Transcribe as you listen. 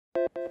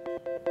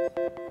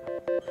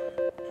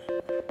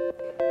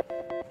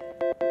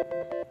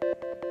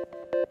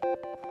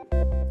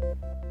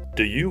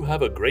Do you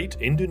have a great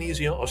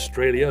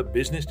Indonesia-Australia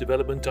business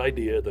development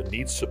idea that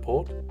needs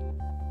support?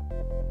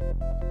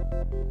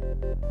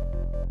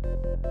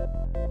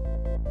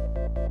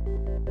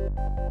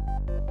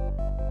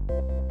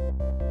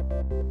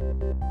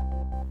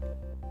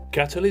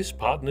 Katalis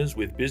partners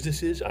with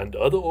businesses and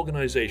other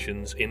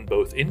organizations in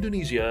both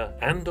Indonesia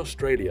and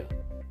Australia.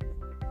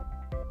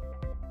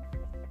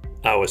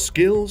 Our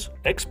skills,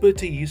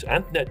 expertise,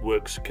 and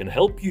networks can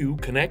help you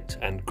connect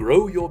and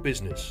grow your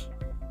business.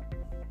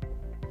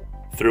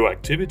 Through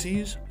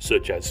activities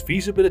such as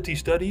feasibility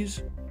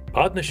studies,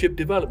 partnership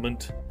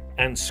development,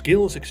 and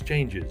skills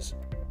exchanges.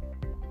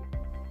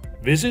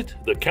 Visit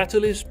the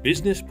Katalis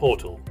Business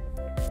Portal.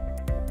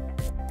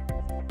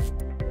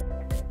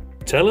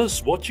 Tell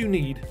us what you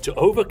need to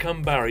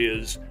overcome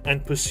barriers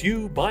and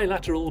pursue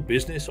bilateral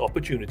business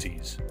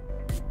opportunities.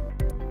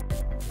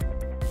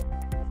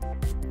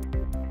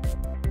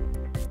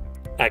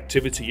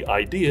 Activity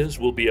ideas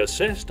will be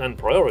assessed and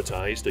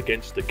prioritized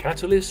against the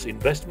Katalis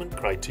investment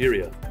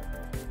criteria.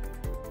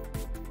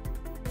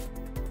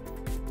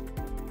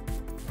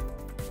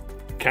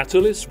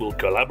 Katalis will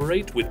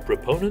collaborate with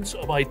proponents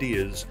of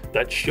ideas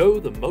that show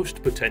the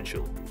most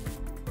potential.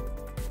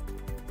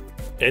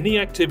 Any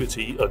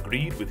activity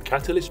agreed with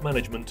Katalis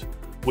management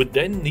would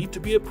then need to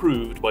be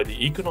approved by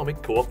the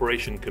Economic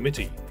Cooperation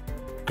Committee,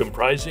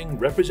 comprising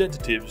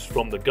representatives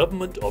from the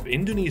Government of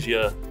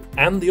Indonesia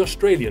and the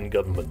Australian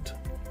Government.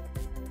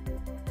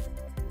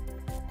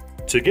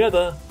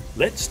 Together,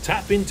 let's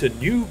tap into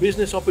new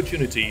business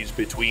opportunities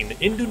between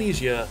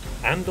Indonesia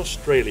and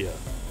Australia.